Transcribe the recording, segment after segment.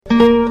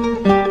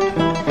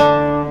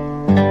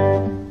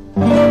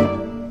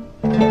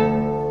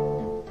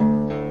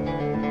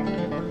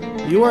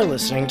are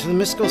listening to the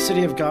Mystical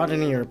City of God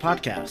in a Year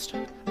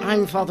podcast.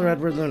 I'm Father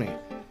Edward Looney,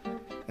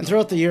 and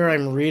throughout the year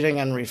I'm reading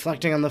and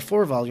reflecting on the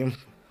 4-volume,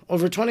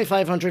 over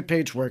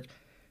 2,500-page work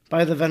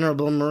by the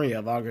Venerable Maria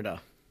of Agreda.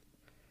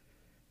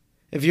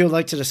 If you would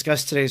like to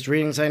discuss today's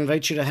readings, I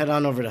invite you to head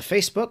on over to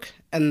Facebook,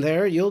 and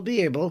there you'll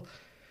be able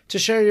to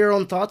share your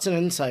own thoughts and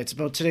insights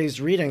about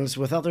today's readings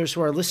with others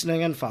who are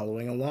listening and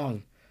following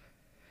along.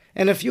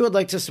 And if you would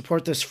like to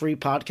support this free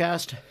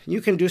podcast,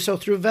 you can do so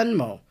through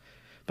Venmo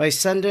by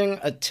sending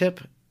a tip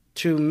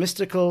to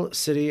Mystical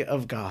City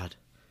of God.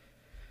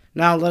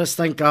 Now let us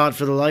thank God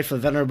for the life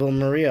of Venerable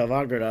Maria of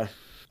Agreda.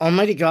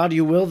 Almighty God,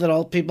 you will that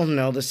all people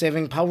know the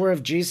saving power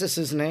of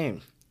Jesus'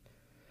 name.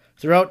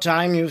 Throughout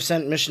time, you have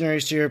sent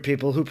missionaries to your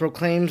people who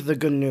proclaimed the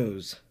good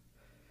news.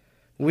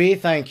 We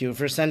thank you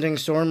for sending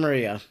Sor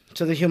Maria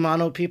to the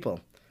Humano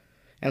people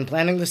and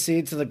planting the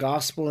seeds of the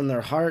gospel in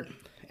their heart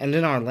and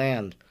in our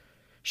land.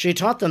 She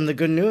taught them the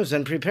good news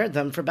and prepared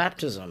them for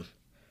baptism.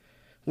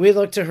 We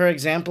look to her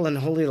example in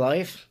holy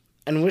life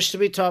and wish to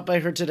be taught by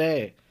her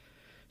today.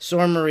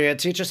 Sor Maria,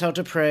 teach us how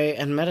to pray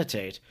and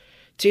meditate.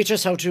 Teach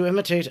us how to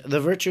imitate the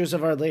virtues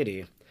of Our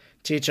Lady.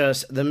 Teach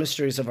us the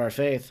mysteries of our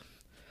faith.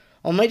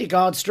 Almighty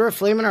God, stir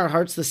aflame in our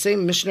hearts the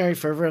same missionary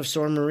fervor of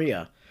Sor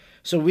Maria,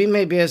 so we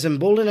may be as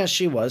emboldened as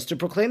she was to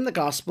proclaim the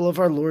gospel of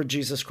our Lord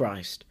Jesus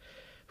Christ,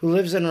 who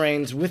lives and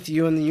reigns with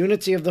you in the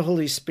unity of the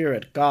Holy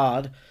Spirit,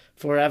 God,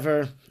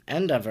 forever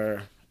and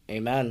ever.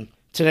 Amen.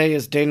 Today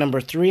is day number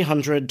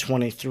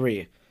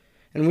 323,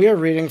 and we are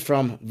reading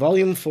from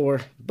Volume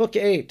 4, Book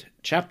 8,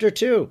 Chapter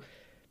 2,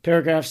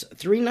 paragraphs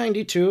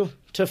 392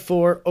 to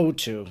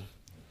 402.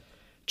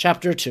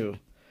 Chapter 2.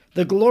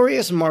 The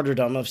glorious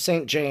martyrdom of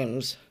St.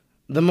 James.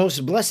 The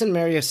most blessed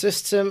Mary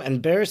assists him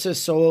and bears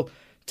his soul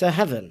to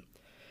heaven.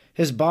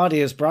 His body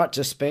is brought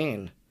to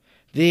Spain.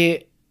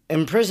 The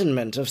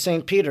imprisonment of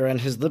St. Peter and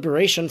his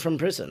liberation from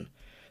prison.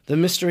 The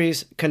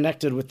mysteries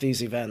connected with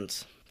these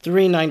events.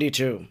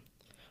 392.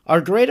 Our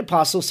great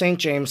apostle St.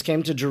 James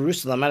came to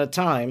Jerusalem at a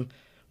time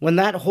when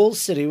that whole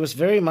city was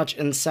very much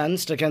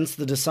incensed against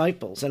the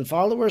disciples and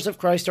followers of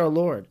Christ our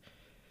Lord.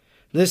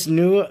 This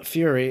new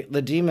fury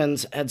the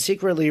demons had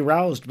secretly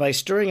roused by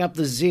stirring up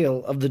the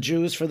zeal of the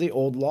Jews for the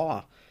old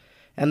law,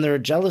 and their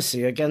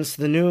jealousy against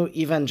the new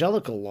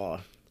evangelical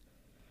law.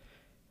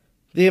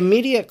 The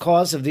immediate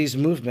cause of these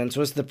movements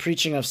was the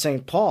preaching of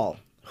St. Paul,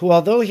 who,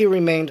 although he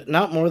remained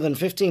not more than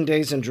 15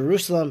 days in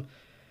Jerusalem,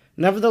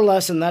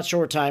 nevertheless in that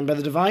short time, by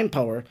the divine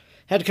power,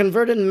 had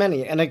converted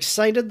many and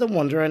excited the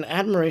wonder and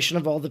admiration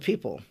of all the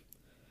people.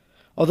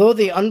 Although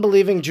the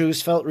unbelieving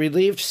Jews felt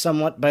relieved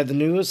somewhat by the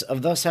news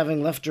of thus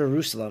having left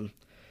Jerusalem,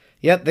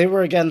 yet they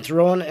were again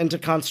thrown into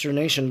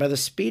consternation by the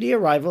speedy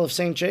arrival of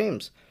St.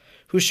 James,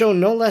 who showed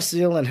no less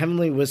zeal and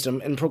heavenly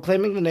wisdom in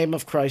proclaiming the name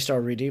of Christ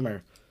our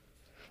Redeemer.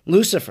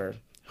 Lucifer,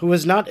 who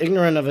was not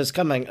ignorant of his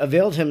coming,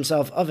 availed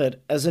himself of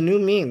it as a new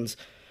means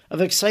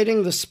of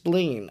exciting the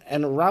spleen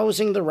and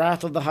rousing the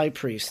wrath of the high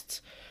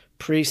priests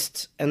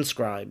and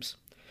scribes.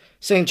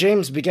 St.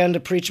 James began to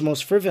preach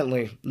most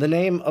fervently the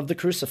name of the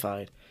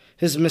crucified,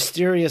 his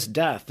mysterious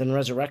death and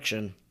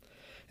resurrection.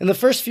 In the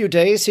first few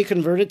days he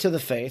converted to the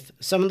faith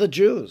some of the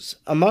Jews,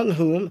 among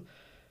whom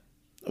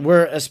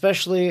were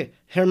especially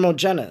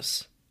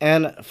Hermogenes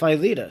and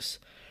Philetus,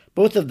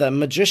 both of them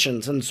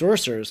magicians and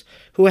sorcerers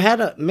who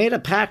had made a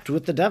pact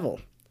with the devil.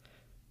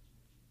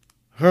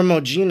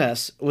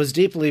 Hermogenes was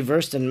deeply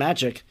versed in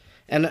magic,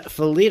 and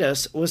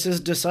Philetus was his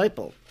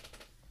disciple.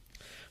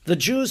 The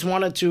Jews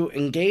wanted to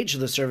engage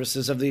the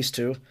services of these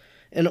two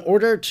in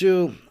order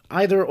to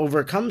either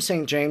overcome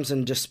St. James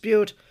in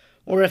dispute,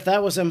 or if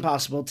that was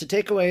impossible, to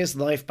take away his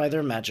life by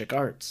their magic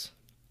arts.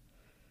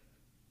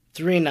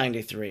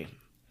 393.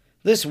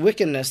 This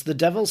wickedness the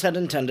devils had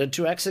intended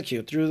to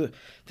execute through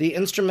the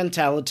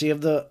instrumentality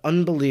of the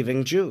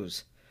unbelieving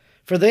Jews,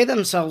 for they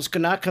themselves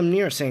could not come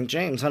near St.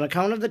 James on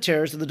account of the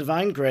terrors of the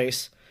divine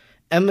grace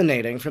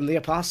emanating from the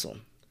apostle.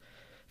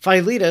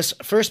 Philetus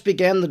first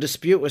began the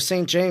dispute with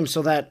St. James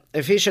so that,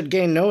 if he should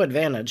gain no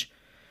advantage,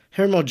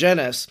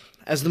 Hermogenes,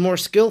 as the more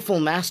skillful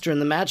master in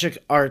the magic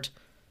art,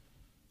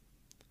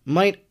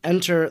 might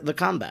enter the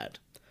combat.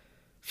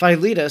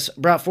 Philetus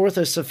brought forth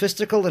his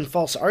sophistical and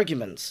false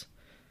arguments,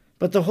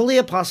 but the holy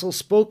apostle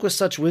spoke with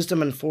such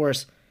wisdom and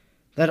force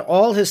that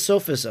all his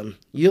sophism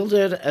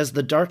yielded as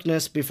the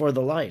darkness before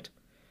the light.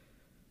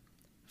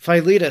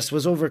 Philetus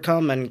was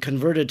overcome and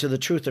converted to the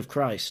truth of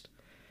Christ,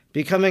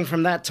 becoming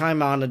from that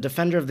time on a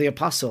defender of the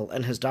apostle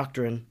and his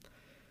doctrine.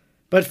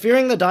 But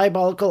fearing the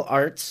diabolical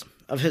arts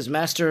of his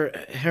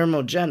master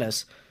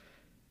Hermogenes,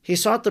 he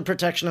sought the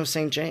protection of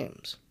St.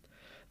 James.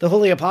 The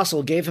holy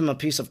apostle gave him a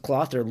piece of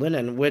cloth or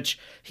linen which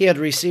he had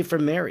received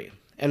from Mary,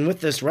 and with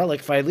this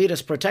relic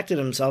Philetus protected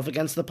himself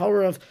against the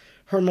power of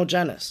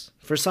Hermogenes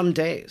for some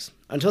days,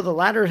 until the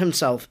latter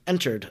himself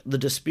entered the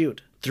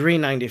dispute.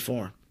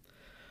 394.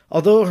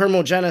 Although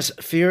Hermogenes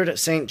feared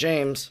St.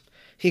 James,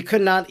 he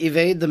could not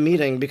evade the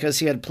meeting because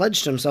he had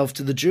pledged himself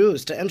to the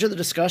Jews to enter the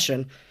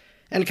discussion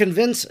and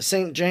convince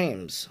St.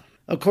 James.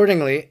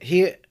 Accordingly,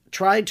 he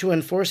tried to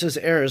enforce his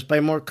errors by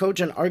more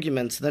cogent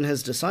arguments than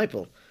his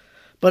disciple,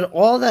 But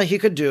all that he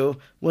could do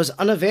was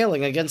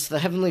unavailing against the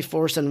heavenly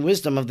force and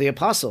wisdom of the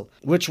apostle,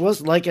 which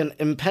was like an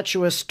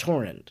impetuous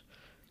torrent.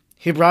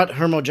 He brought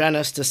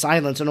Hermogenes to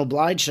silence and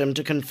obliged him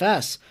to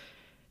confess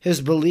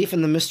his belief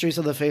in the mysteries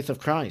of the faith of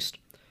Christ,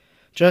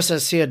 just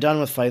as he had done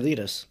with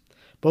Philetus.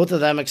 Both of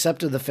them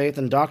accepted the faith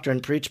and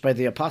doctrine preached by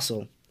the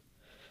apostle.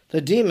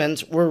 The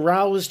demons were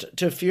roused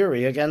to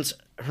fury against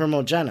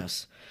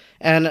Hermogenes,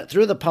 and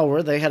through the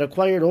power they had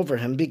acquired over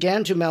him,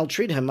 began to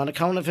maltreat him on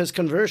account of his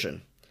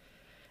conversion.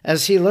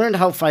 As he learned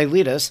how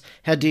Philetus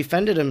had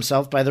defended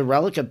himself by the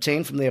relic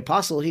obtained from the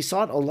apostle, he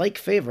sought a like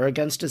favor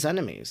against his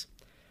enemies.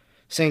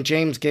 St.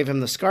 James gave him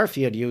the scarf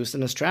he had used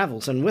in his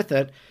travels, and with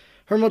it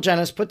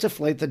Hermogenes put to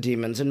flight the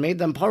demons and made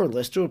them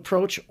powerless to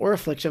approach or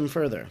afflict him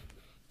further.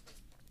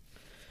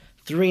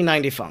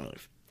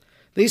 395.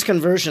 These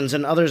conversions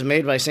and others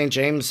made by St.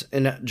 James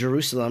in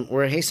Jerusalem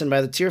were hastened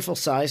by the tearful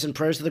sighs and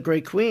prayers of the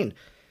great queen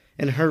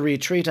in her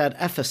retreat at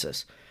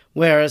Ephesus,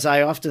 where, as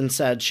I often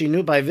said, she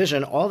knew by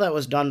vision all that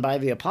was done by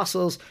the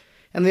apostles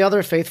and the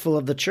other faithful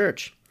of the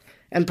church,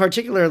 and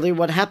particularly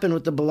what happened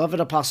with the beloved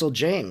apostle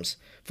James,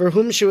 for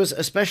whom she was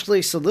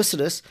especially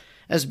solicitous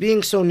as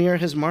being so near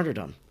his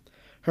martyrdom.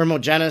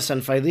 Hermogenes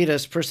and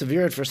Philetus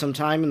persevered for some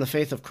time in the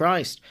faith of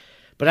Christ,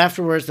 but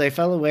afterwards they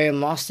fell away and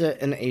lost it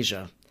in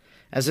Asia,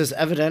 as is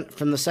evident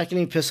from the second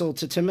epistle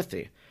to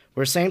Timothy,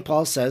 where St.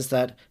 Paul says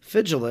that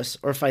Phygelus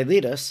or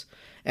Philetus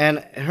and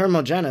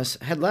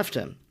Hermogenes had left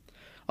him.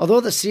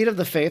 Although the seed of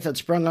the faith had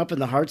sprung up in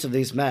the hearts of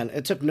these men,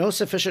 it took no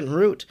sufficient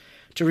root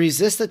to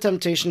resist the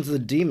temptations of the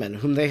demon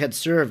whom they had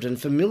served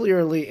and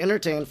familiarly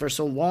entertained for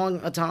so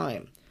long a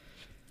time.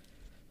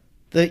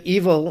 The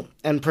evil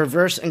and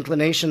perverse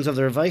inclinations of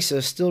their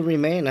vices still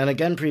remained and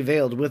again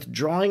prevailed,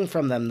 withdrawing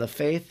from them the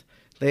faith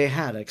they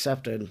had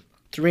accepted.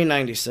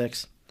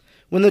 396.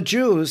 When the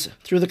Jews,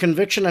 through the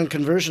conviction and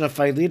conversion of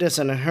Philetus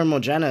and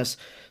Hermogenes,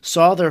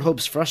 saw their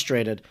hopes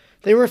frustrated,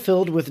 they were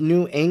filled with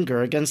new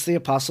anger against the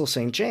apostle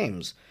St.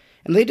 James,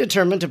 and they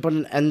determined to put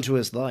an end to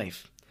his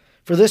life.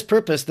 For this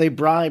purpose they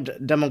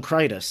bribed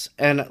Democritus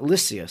and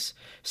Lysias,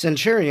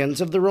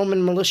 centurions of the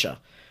Roman militia,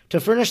 to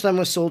furnish them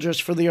with soldiers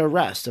for the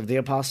arrest of the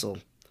apostle.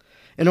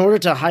 In order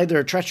to hide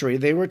their treachery,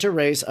 they were to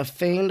raise a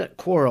feigned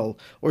quarrel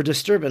or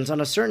disturbance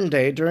on a certain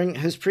day during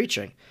his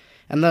preaching,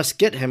 and thus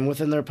get him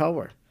within their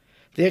power.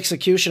 The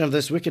execution of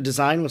this wicked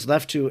design was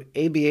left to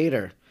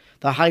Abiator,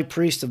 the high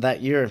priest of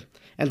that year,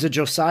 and to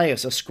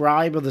Josias, a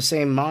scribe of the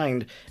same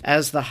mind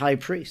as the high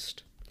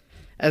priest.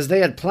 As they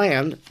had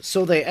planned,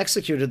 so they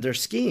executed their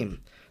scheme,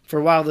 for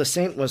while the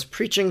saint was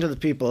preaching to the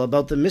people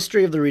about the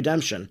mystery of the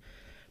redemption,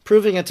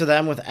 proving it to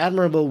them with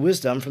admirable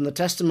wisdom from the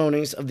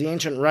testimonies of the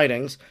ancient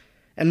writings,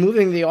 and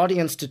moving the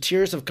audience to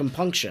tears of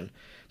compunction,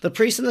 the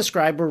priest and the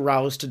scribe were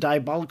roused to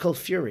diabolical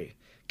fury.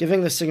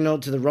 Giving the signal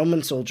to the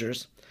Roman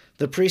soldiers,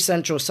 the priest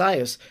sent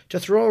Josias to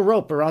throw a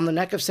rope around the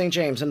neck of St.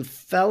 James and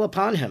fell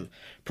upon him,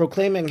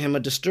 proclaiming him a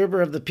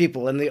disturber of the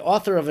people and the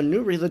author of a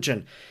new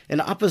religion in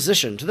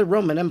opposition to the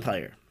Roman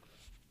Empire.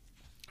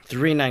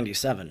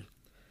 397.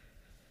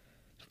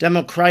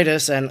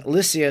 Democritus and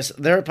Lysias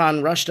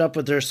thereupon rushed up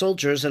with their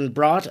soldiers and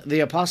brought the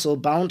apostle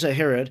bound to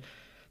Herod,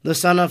 the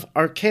son of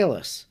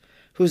Archelaus,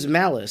 whose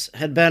malice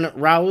had been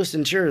roused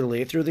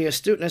interiorly through the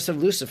astuteness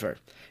of Lucifer,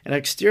 and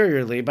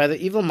exteriorly by the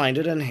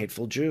evil-minded and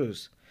hateful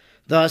Jews.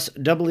 Thus,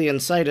 doubly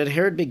incited,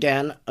 Herod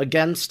began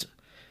against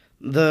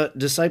the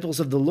disciples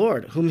of the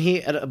Lord, whom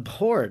he had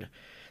abhorred,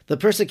 the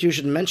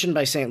persecution mentioned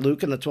by St.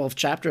 Luke in the 12th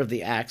chapter of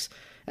the Acts,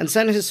 and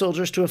sent his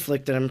soldiers to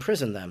afflict and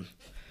imprison them.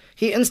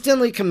 He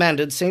instantly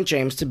commanded St.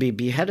 James to be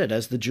beheaded,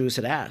 as the Jews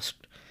had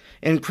asked.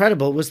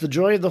 Incredible was the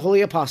joy of the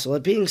holy apostle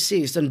at being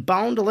seized and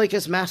bound like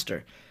his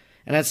master,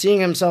 and at seeing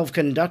himself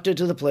conducted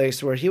to the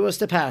place where he was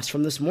to pass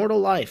from this mortal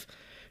life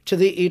to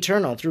the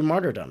eternal through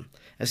martyrdom,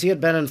 as he had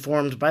been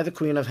informed by the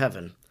Queen of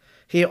Heaven.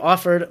 He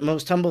offered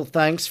most humble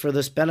thanks for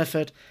this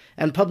benefit,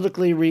 and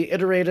publicly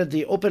reiterated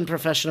the open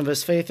profession of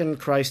his faith in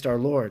Christ our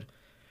Lord.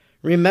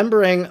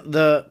 Remembering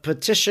the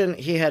petition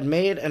he had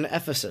made in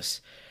Ephesus,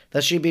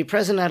 that she be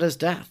present at his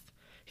death,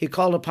 he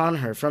called upon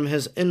her from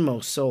his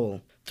inmost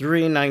soul.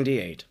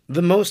 398.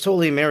 The Most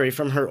Holy Mary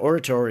from her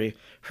oratory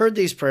heard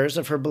these prayers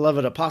of her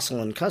beloved apostle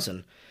and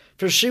cousin,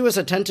 for she was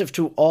attentive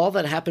to all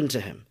that happened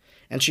to him,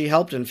 and she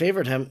helped and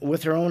favored him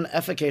with her own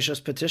efficacious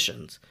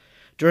petitions.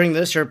 During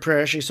this her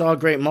prayer she saw a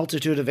great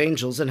multitude of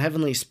angels and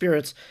heavenly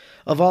spirits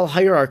of all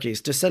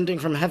hierarchies descending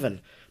from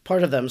heaven,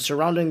 part of them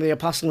surrounding the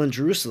apostle in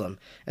Jerusalem,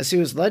 as he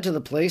was led to the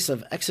place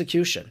of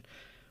execution,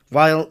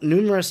 while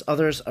numerous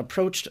others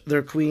approached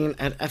their queen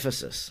at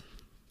Ephesus.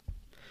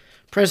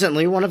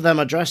 Presently one of them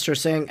addressed her,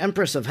 saying,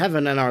 Empress of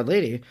heaven and Our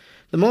Lady,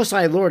 the Most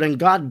High Lord and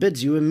God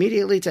bids you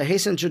immediately to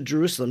hasten to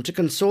Jerusalem to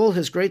console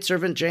his great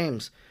servant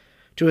James,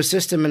 to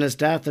assist him in his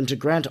death, and to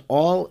grant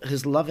all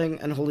his loving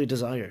and holy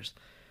desires.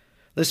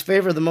 This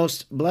favor the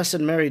Most Blessed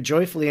Mary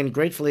joyfully and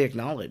gratefully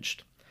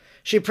acknowledged.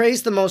 She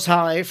praised the Most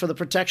High for the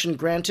protection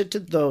granted to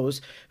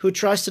those who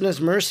trust in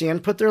his mercy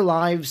and put their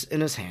lives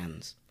in his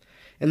hands.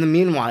 In the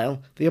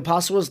meanwhile, the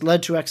apostle was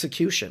led to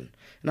execution,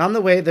 and on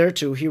the way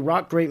thereto he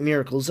wrought great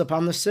miracles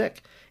upon the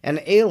sick,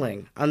 and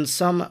ailing, and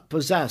some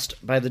possessed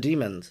by the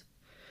demons.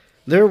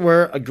 There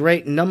were a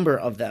great number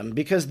of them,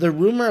 because the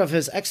rumor of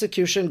his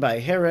execution by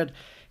Herod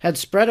had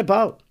spread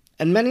about,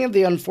 and many of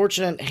the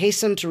unfortunate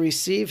hastened to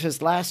receive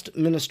his last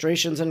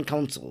ministrations and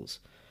counsels.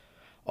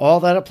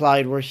 All that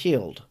applied were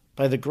healed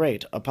by the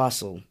great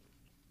apostle.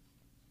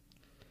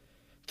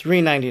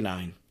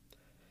 399.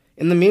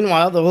 In the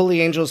meanwhile, the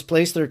holy angels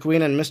placed their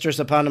queen and mistress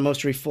upon a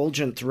most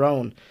refulgent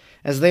throne,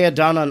 as they had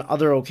done on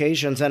other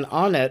occasions, and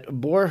on it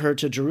bore her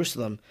to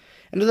Jerusalem,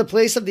 and to the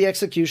place of the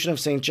execution of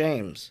St.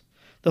 James.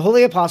 The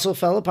holy apostle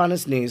fell upon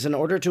his knees in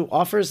order to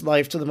offer his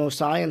life to the Most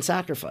High in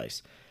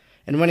sacrifice.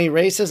 And when he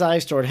raised his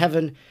eyes toward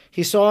heaven,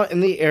 he saw in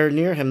the air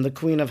near him the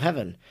Queen of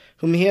Heaven,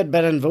 whom he had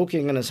been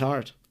invoking in his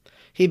heart.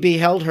 He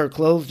beheld her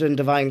clothed in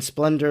divine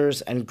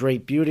splendors and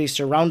great beauty,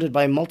 surrounded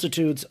by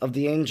multitudes of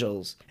the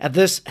angels. At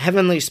this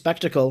heavenly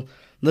spectacle,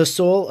 the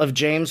soul of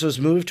James was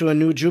moved to a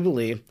new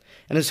jubilee,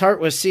 and his heart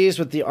was seized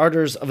with the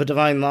ardors of a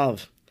divine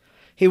love.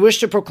 He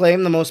wished to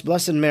proclaim the most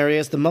blessed Mary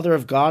as the Mother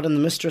of God and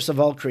the mistress of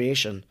all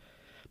creation.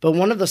 But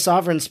one of the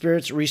sovereign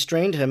spirits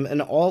restrained him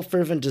in all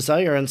fervent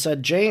desire and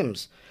said,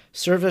 James,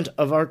 servant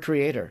of our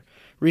Creator,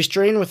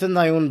 restrain within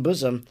thy own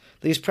bosom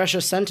these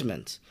precious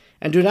sentiments,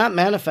 and do not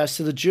manifest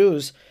to the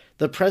Jews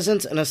the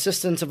presence and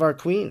assistance of our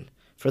Queen,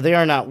 for they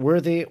are not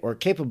worthy or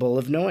capable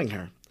of knowing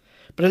her,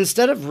 but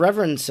instead of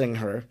reverencing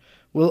her,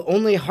 will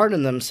only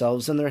harden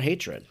themselves in their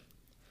hatred.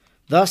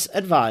 Thus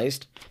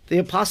advised, the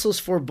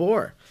apostles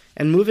forbore,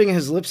 and moving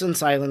his lips in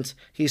silence,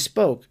 he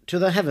spoke to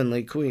the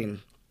heavenly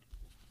Queen.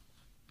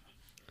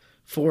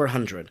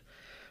 400.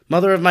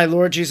 Mother of my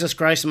Lord Jesus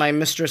Christ, my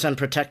mistress and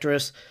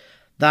protectress,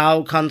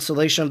 thou,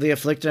 consolation of the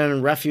afflicted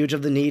and refuge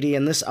of the needy,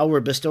 in this hour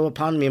bestow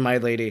upon me, my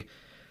Lady,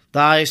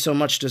 thy so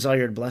much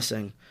desired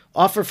blessing.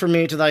 Offer for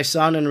me to thy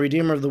Son and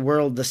Redeemer of the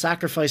world the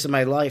sacrifice of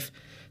my life,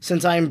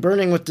 since I am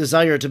burning with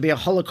desire to be a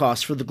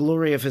holocaust for the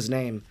glory of his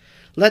name.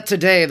 Let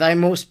today thy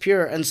most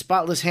pure and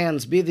spotless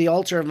hands be the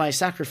altar of my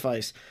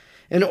sacrifice,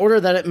 in order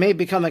that it may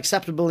become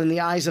acceptable in the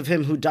eyes of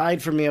him who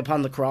died for me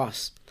upon the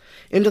cross.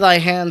 Into thy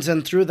hands,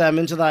 and through them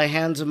into thy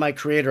hands of my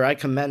Creator, I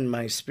commend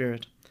my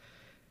spirit.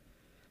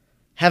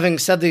 Having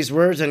said these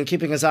words, and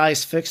keeping his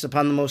eyes fixed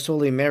upon the most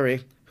holy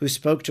Mary, who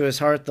spoke to his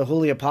heart, the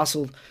holy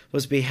apostle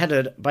was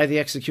beheaded by the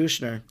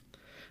executioner.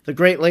 The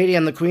great lady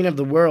and the queen of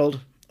the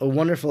world, a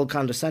wonderful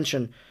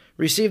condescension,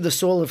 received the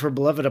soul of her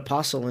beloved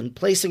apostle, and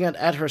placing it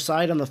at her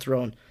side on the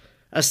throne,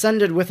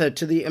 ascended with it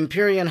to the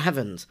empyrean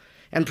heavens,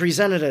 and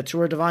presented it to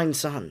her divine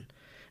Son.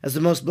 As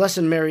the most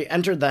blessed Mary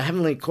entered the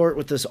heavenly court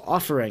with this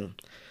offering,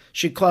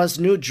 she caused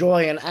new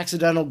joy and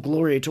accidental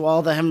glory to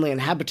all the heavenly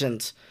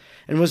inhabitants,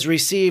 and was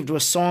received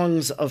with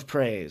songs of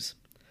praise.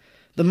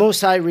 The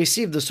Most High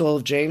received the soul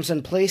of James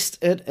and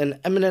placed it in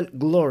eminent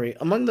glory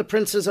among the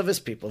princes of his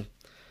people.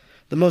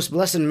 The most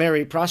blessed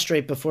Mary,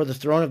 prostrate before the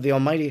throne of the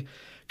Almighty,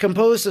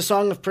 composed a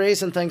song of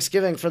praise and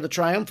thanksgiving for the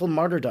triumphal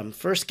martyrdom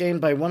first gained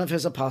by one of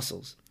his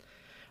apostles.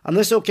 On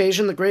this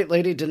occasion, the great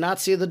lady did not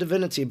see the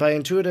divinity by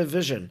intuitive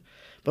vision,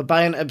 but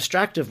by an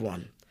abstractive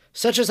one,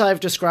 such as I have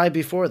described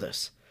before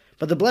this.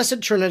 But the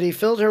Blessed Trinity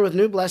filled her with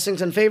new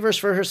blessings and favors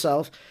for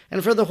herself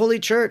and for the Holy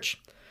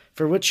Church,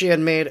 for which she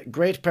had made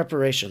great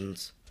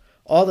preparations.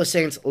 All the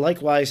saints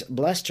likewise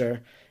blessed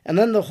her, and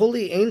then the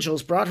holy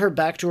angels brought her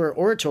back to her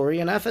oratory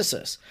in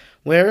Ephesus,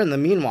 where in the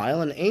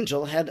meanwhile an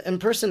angel had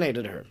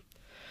impersonated her.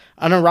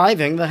 On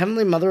arriving, the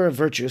Heavenly Mother of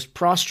Virtues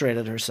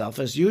prostrated herself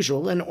as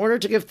usual in order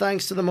to give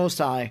thanks to the Most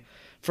High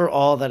for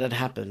all that had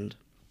happened.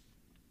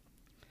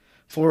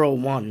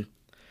 401.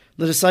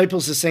 The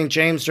disciples of St.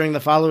 James during the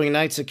following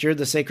night secured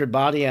the sacred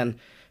body and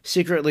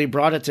secretly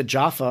brought it to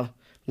Jaffa,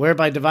 where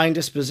by divine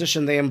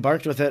disposition they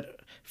embarked with it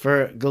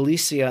for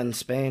Galicia and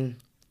Spain.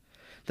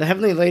 The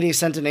Heavenly Lady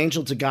sent an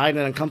angel to guide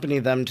and accompany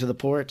them to the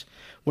port,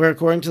 where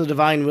according to the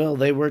divine will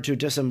they were to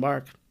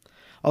disembark.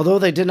 Although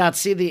they did not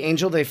see the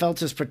angel, they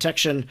felt his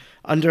protection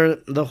under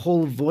the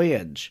whole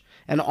voyage,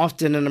 and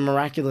often in a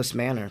miraculous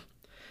manner.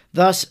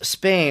 Thus,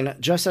 Spain,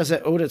 just as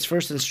it owed its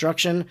first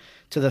instruction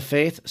to the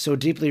faith so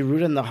deeply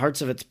rooted in the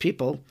hearts of its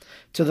people,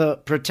 to the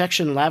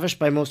protection lavished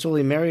by Most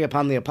Holy Mary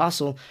upon the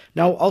Apostle,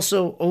 now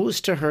also owes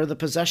to her the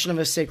possession of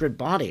his sacred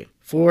body,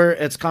 for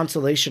its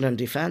consolation and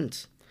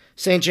defense.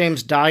 St.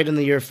 James died in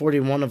the year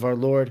 41 of our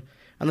Lord,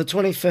 on the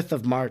 25th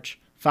of March,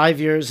 5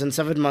 years and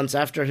 7 months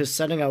after his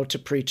setting out to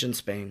preach in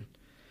Spain.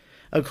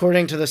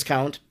 According to this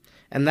count,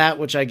 and that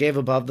which I gave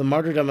above, the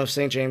martyrdom of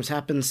St. James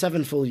happened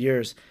 7 full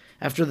years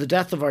after the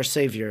death of our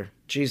Savior,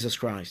 Jesus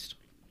Christ.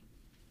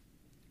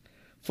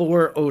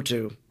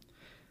 402.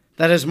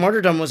 That his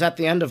martyrdom was at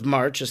the end of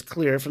March is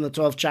clear from the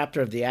 12th chapter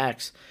of the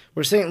Acts,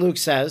 where St. Luke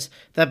says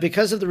that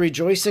because of the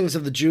rejoicings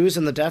of the Jews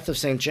in the death of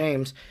St.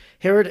 James,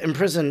 Herod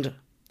imprisoned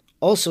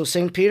also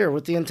St. Peter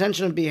with the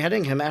intention of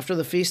beheading him after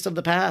the feast of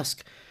the Pasch,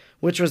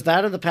 which was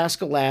that of the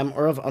Paschal lamb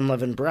or of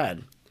unleavened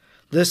bread.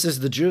 This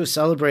is the Jews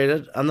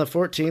celebrated on the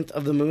 14th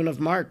of the moon of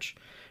March.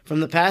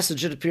 From the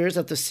passage it appears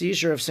that the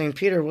seizure of St.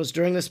 Peter was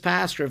during this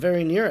Pasch or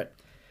very near it,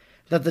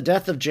 that the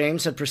death of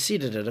James had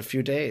preceded it a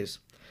few days.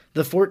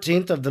 The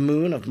 14th of the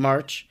moon of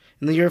March,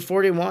 in the year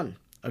 41,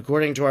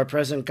 according to our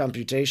present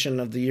computation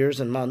of the years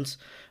and months,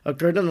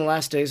 occurred in the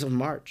last days of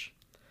March.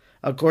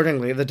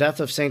 Accordingly, the death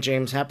of St.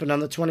 James happened on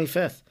the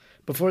 25th,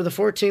 before the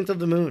 14th of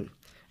the moon,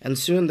 and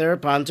soon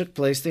thereupon took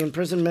place the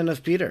imprisonment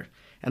of Peter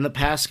and the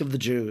Pasch of the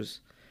Jews.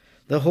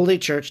 The Holy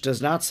Church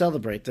does not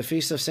celebrate the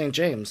feast of St.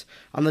 James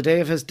on the day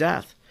of his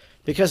death,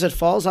 because it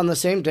falls on the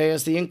same day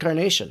as the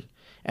Incarnation,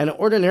 and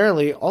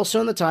ordinarily also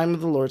in the time of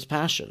the Lord's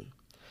Passion.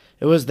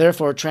 It was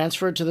therefore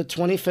transferred to the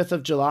 25th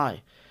of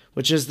July,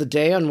 which is the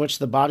day on which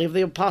the body of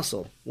the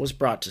apostle was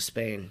brought to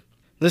Spain.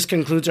 This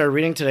concludes our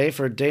reading today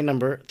for day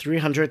number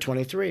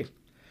 323.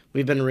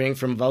 We've been reading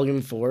from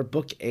Volume 4,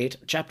 Book 8,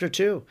 Chapter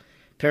 2,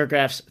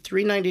 paragraphs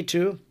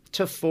 392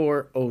 to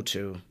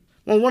 402.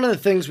 Well, one of the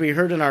things we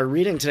heard in our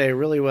reading today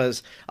really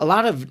was a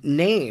lot of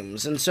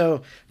names, and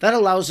so that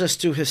allows us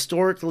to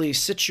historically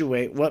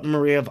situate what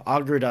Maria of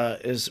Agreda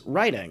is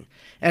writing.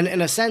 And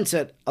in a sense,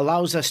 it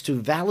allows us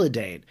to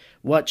validate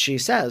what she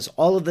says,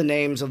 all of the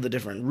names of the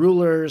different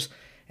rulers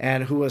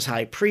and who was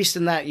high priest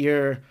in that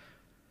year.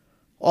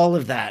 All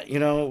of that,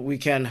 we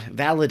can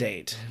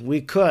validate.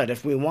 We could,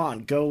 if we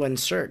want, go and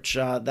search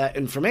that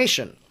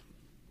information.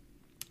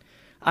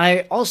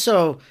 I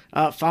also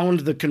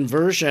found the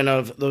conversion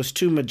of those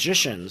two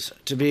magicians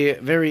to be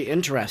very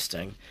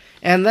interesting.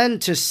 And then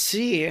to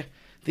see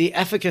the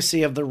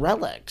efficacy of the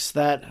relics,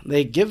 that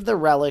they give the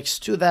relics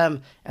to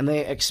them and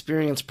they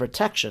experience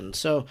protection.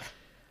 So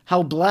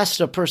how blessed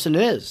a person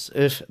is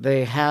if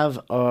they have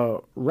a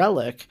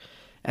relic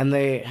and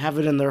they have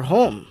it in their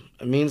home.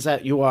 It means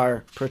that you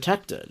are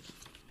protected.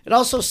 It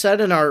also said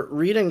in our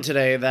reading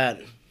today that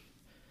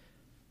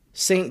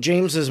St.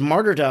 James's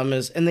martyrdom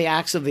is in the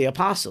Acts of the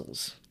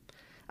Apostles.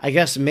 I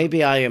guess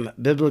maybe I am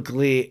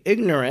biblically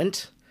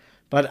ignorant,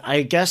 but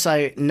I guess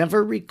I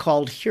never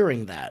recalled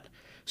hearing that.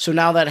 So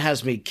now that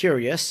has me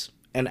curious,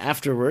 and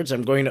afterwards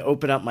I'm going to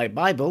open up my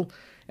Bible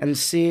and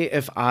see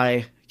if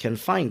I can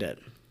find it.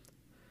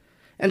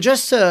 And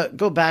just to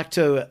go back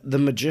to the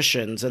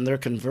magicians and their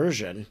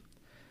conversion,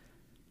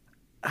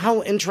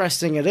 how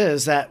interesting it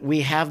is that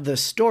we have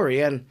this story,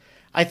 and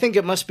I think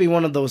it must be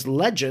one of those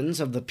legends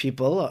of the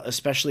people,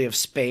 especially of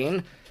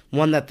Spain,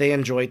 one that they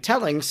enjoy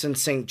telling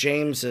since St.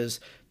 James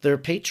is their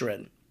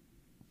patron.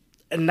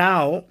 And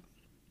now,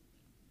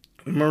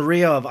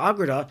 Maria of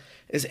Agreda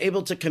is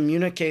able to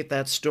communicate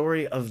that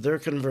story of their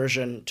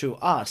conversion to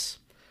us.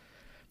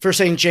 For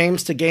St.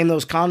 James to gain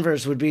those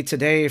converts would be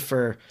today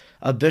for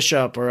a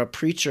bishop or a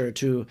preacher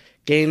to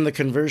gain the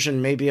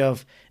conversion maybe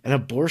of an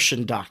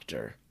abortion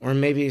doctor or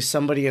maybe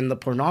somebody in the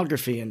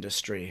pornography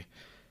industry.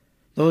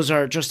 Those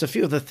are just a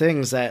few of the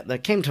things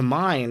that came to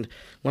mind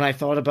when I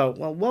thought about,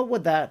 well, what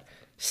would that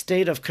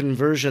state of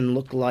conversion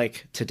look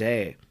like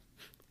today?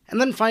 And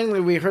then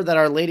finally we heard that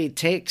Our Lady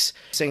takes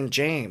St.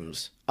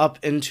 James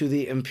up into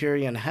the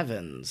empyrean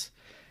heavens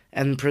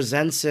and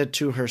presents it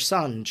to her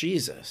son,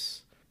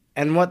 Jesus.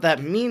 And what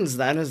that means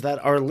then is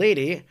that Our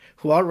Lady,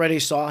 who already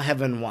saw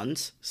heaven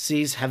once,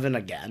 sees heaven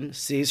again,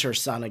 sees her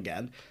son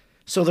again.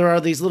 So there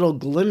are these little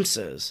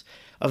glimpses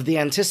of the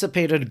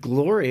anticipated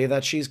glory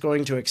that she's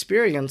going to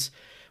experience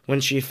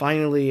when she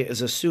finally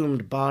is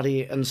assumed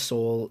body and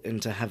soul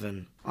into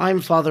heaven.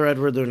 I'm Father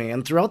Edward Looney,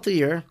 and throughout the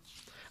year,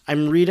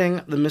 I'm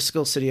reading the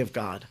Mystical City of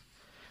God.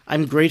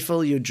 I'm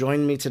grateful you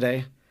joined me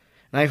today,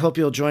 and I hope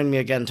you'll join me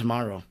again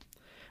tomorrow.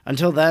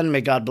 Until then,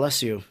 may God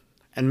bless you,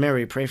 and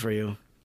Mary pray for you.